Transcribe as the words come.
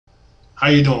How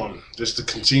you doing? Just the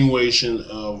continuation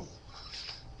of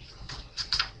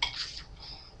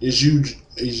is you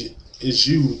is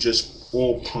you just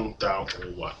all punked out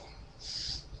or what?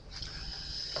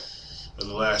 The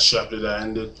last chapter that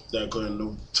ended, that got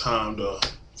no time to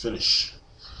finish.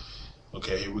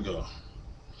 Okay, here we go.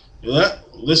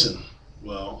 Listen.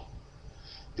 Well,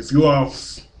 if you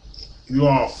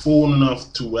are fool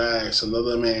enough to ask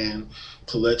another man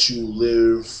to let you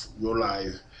live your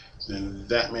life, then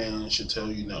that man should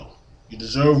tell you no. You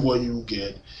deserve what you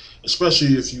get,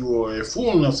 especially if you are a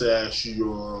fool enough to ask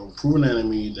your proven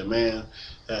enemy, the man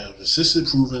that has persisted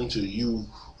proving to you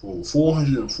for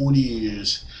 440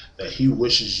 years that he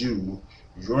wishes you,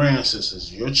 your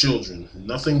ancestors, your children,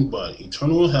 nothing but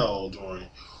eternal hell during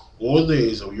all the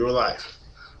days of your life.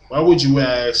 Why would you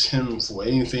ask him for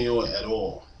anything at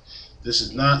all? This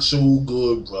is not so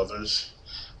good, brothers.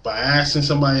 By asking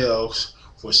somebody else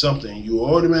for something, you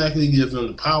automatically give them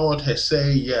the power to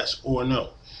say yes or no.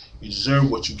 You deserve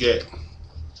what you get.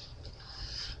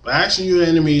 By asking your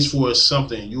enemies for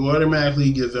something, you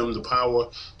automatically give them the power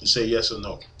to say yes or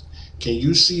no. Can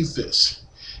you see this?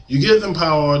 You give them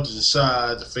power to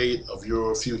decide the fate of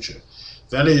your future.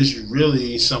 That is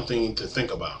really something to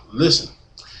think about. Listen,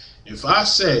 if I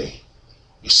say,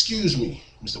 "Excuse me,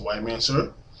 Mr. White Man,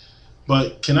 sir,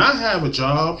 but can I have a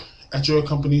job at your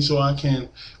company so I can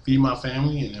feed my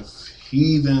family?" And if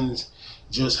he then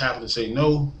just happen to say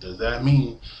no, does that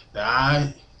mean that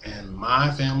I and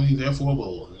my family therefore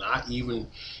will not even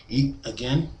eat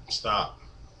again? Stop.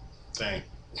 Think.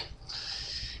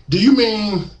 Do you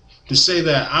mean to say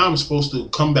that I'm supposed to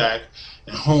come back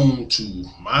and home to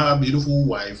my beautiful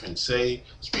wife and say,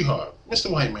 "Sweetheart, Mr.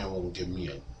 White Man won't give me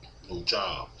no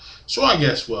job, so I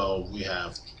guess, well, we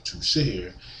have to sit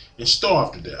here and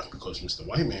starve to death because Mr.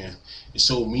 White Man is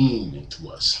so mean to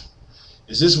us"?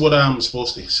 Is this what I'm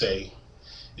supposed to say?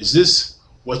 Is this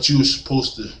what you're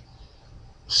supposed to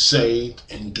say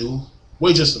and do?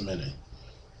 Wait just a minute.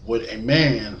 Would a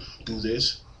man do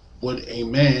this? Would a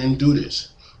man do this?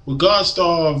 Would God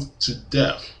starve to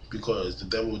death because the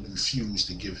devil refused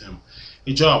to give him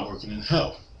a job working in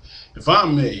hell? If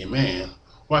I'm a man,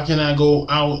 why can't I go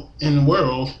out in the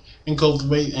world and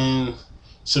cultivate and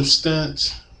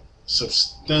substance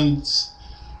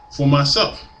for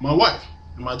myself, my wife,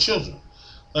 and my children,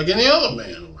 like any other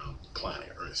man around planet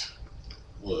Earth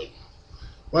would?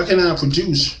 Why can't I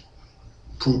produce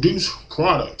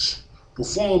products,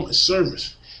 perform a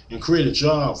service, and create a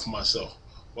job for myself?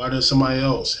 Why does somebody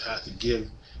else have to give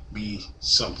me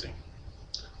something?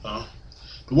 Huh?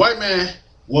 The white man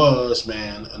was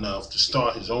man enough to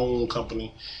start his own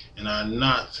company, and am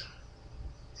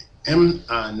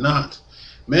I not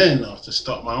man enough to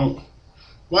start my own?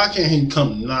 Why can't he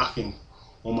come knocking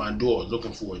on my door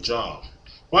looking for a job?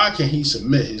 Why can't he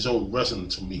submit his own resume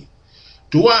to me?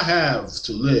 Do I have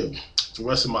to live the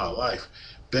rest of my life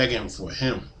begging for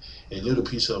him a little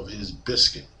piece of his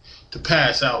biscuit to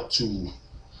pass out to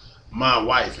my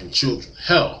wife and children?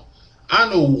 Hell, I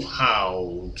know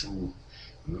how to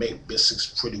make biscuits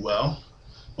pretty well.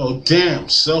 Well, damn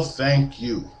self, thank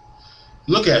you.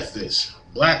 Look at this.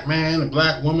 Black man and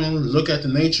black woman, look at the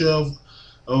nature of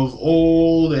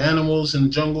all the animals in the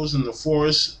jungles and the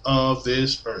forests of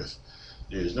this earth.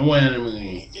 There's no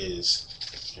enemy is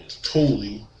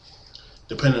totally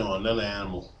dependent on another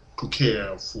animal to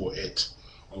care for its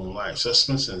own life,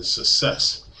 sustenance, and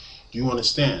success. Do you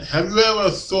understand? Have you ever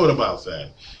thought about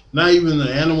that? Not even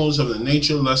the animals of the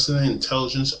nature, less than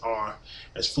intelligence, are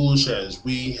as foolish as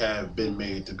we have been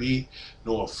made to be,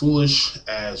 nor foolish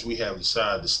as we have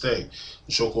decided to stay,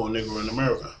 the so-called Negro in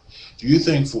America. Do you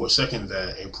think for a second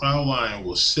that a proud lion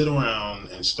will sit around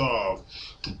and starve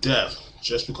to death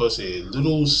just because a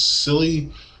little silly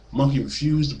monkey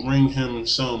refused to bring him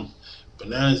some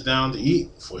bananas down to eat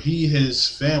for his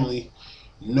family?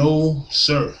 No,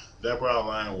 sir. That proud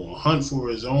lion will hunt for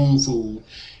his own food,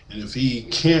 and if he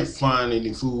can't find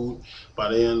any food by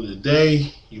the end of the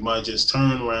day, you might just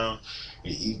turn around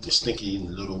and eat the stinky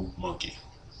little monkey.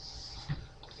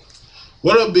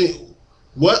 What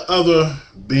other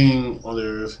being on the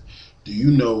earth do you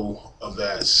know of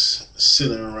that's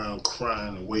sitting around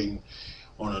crying and waiting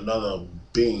on another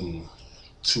being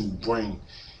to bring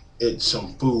it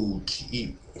some food to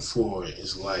eat for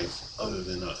its life other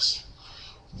than us?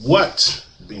 What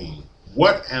being?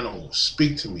 What animal?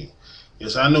 Speak to me.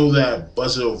 Yes, I know that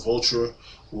buzzard or vulture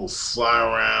will fly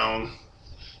around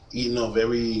eating off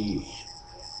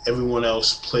everyone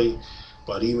else's plate,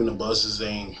 but even the buzzards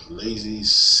ain't lazy,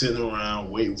 sitting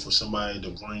around waiting for somebody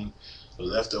to bring the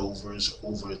leftovers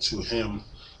over to him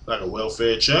like a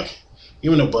welfare check.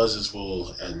 Even the buzzards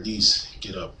will at least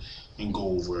get up and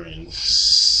go over and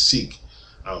seek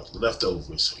out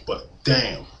leftovers. But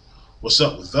damn, what's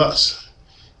up with us?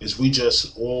 Is we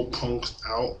just all punked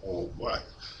out or what?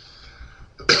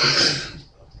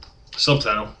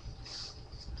 Subtitle: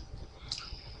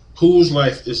 Whose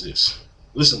life is this?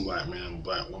 Listen, black man,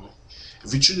 black woman.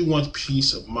 If you truly want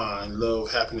peace of mind,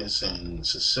 love, happiness, and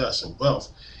success and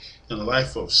wealth, and a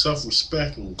life of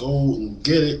self-respect, and go and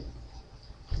get it,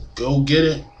 go get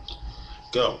it,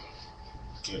 go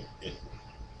get it.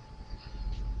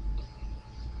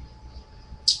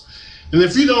 And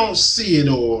if you don't see it,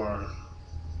 or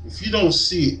if you don't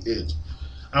see it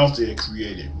out there,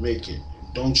 create it, make it.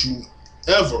 Don't you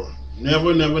ever,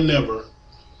 never, never, never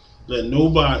let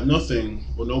nobody, nothing,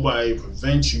 or nobody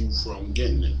prevent you from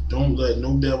getting it. Don't let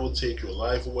no devil take your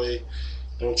life away.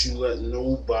 Don't you let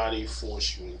nobody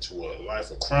force you into a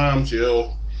life of crime,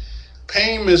 jail,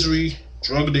 pain, misery,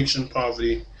 drug addiction,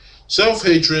 poverty,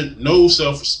 self-hatred, no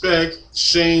self-respect,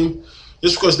 shame,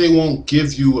 just because they won't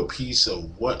give you a piece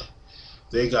of what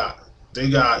they got. They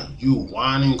got you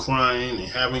whining, crying, and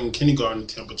having kindergarten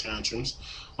temper tantrums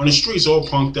on the streets, all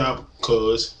punked out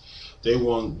because they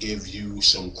won't give you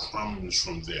some crumbs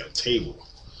from their table.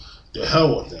 The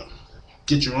hell with them.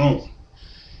 Get your own.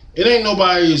 It ain't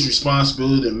nobody's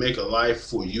responsibility to make a life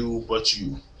for you but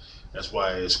you. That's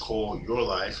why it's called your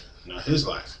life, not his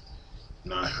life.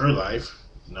 Not her life,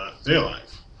 not their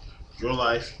life. Your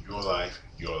life, your life,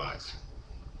 your life.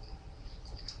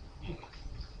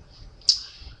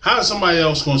 How is somebody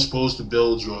else supposed to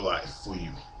build your life for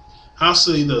you? How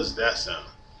silly does that sound?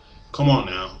 Come on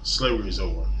now, slavery is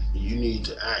over. You need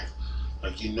to act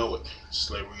like you know it.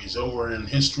 Slavery is over in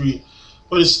history,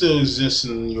 but it still exists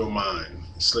in your mind.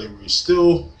 Slavery is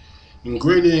still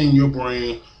ingrained in your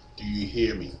brain. Do you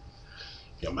hear me?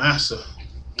 Your master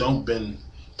done been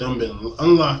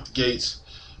unlocked the gates,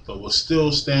 but will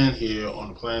still stand here on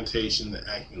the plantation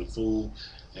acting a fool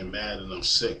and mad and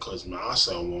upset because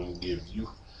master won't give you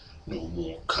no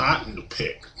more cotton to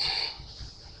pick.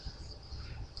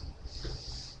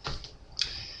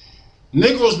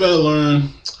 Negroes better learn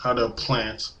how to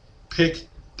plant, pick,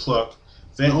 pluck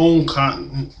their own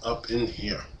cotton up in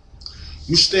here.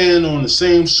 You stand on the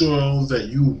same soil that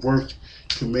you worked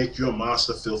to make your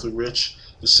master filthy rich.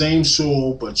 The same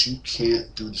soil, but you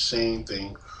can't do the same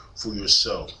thing for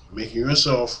yourself, making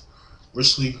yourself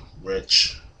richly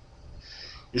rich.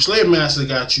 Your slave master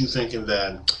got you thinking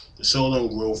that the soil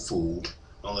don't grow food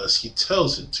unless he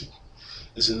tells it to.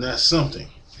 Isn't that something?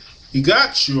 He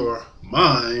got your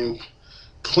mind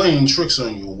playing tricks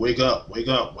on you. Wake up, wake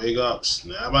up, wake up.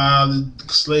 Snap out of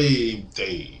the slave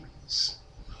days.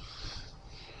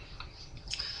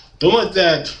 Don't let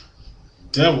that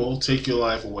devil take your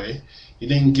life away. He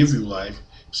didn't give you life,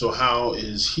 so how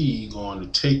is he going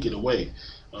to take it away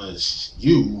unless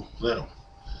you let him?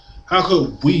 How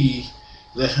could we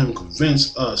let him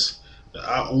convince us that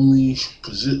our only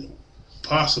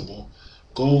possible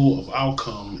goal of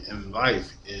outcome in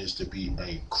life is to be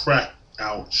a cracked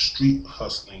out, street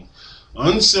hustling,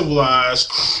 uncivilized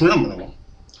criminal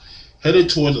headed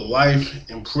toward a life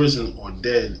in prison or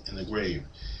dead in the grave?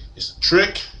 It's a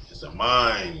trick, it's a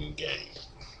mind game.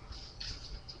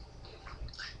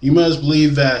 You must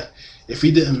believe that if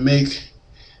he didn't make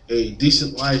a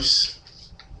decent life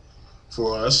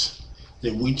for us,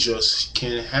 then we just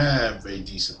can't have a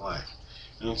decent life.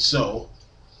 And so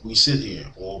we sit here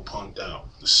all punked out.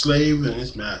 The slave and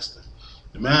his master.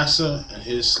 The master and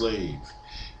his slave.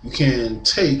 You can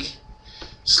take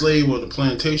slave of the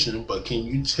plantation, but can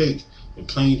you take the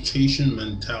plantation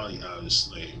mentality out of the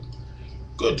slave?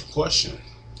 Good question.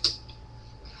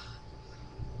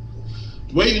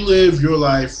 The way you live your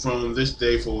life from this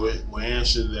day forward will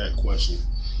answer that question.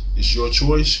 It's your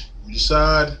choice. You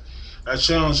decide. I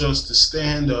challenge us to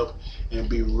stand up and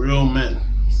be real men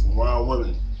for our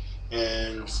women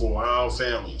and for our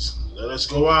families. Let us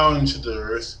go out into the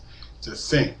earth to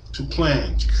think, to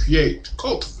plan, to create, to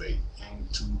cultivate,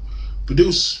 and to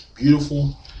produce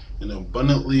beautiful and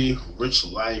abundantly rich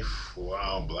life for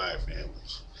our black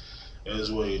families. That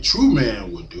is what a true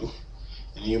man would do.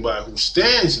 And anybody who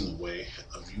stands in the way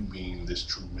of you being this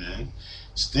true man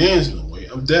stands in the way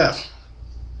of death.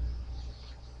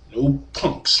 No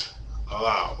punks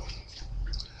allowed.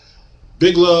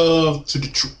 Big love to the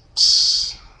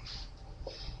troops.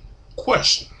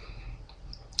 Question.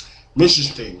 Mission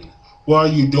statement. What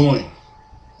are you doing?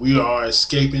 We are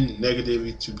escaping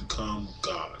negativity to become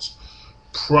gods.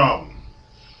 Problem.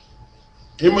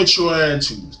 Immature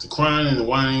attitudes. The crying and the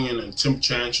whining and the temper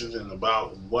tantrums and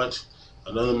about what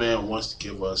another man wants to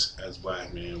give us as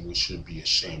black men. We should be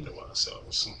ashamed of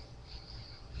ourselves.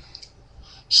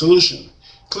 Solution.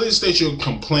 Clearly state your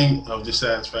complaint of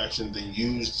dissatisfaction, then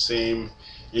use the same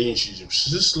And you should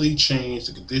persistently change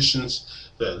the conditions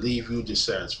that leave you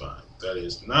dissatisfied. That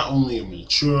is not only a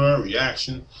mature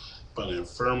reaction, but an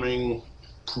affirming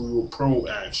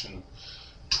pro-action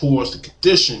towards the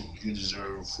condition you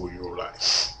deserve for your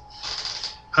life.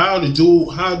 How do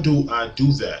I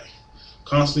do that?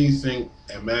 Constantly think,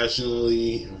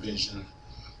 imaginally envision,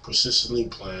 persistently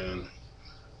plan,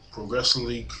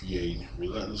 progressively create,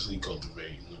 relentlessly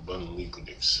cultivate, and abundantly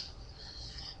produce.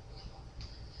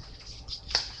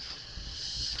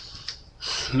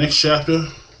 Next chapter,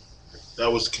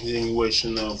 that was the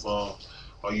continuation of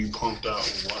are you punked out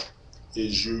or what?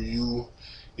 Is you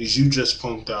just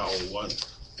punked out or what?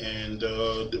 And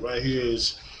right here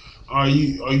is are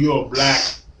you a black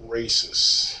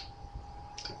racist?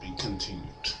 To be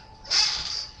continued.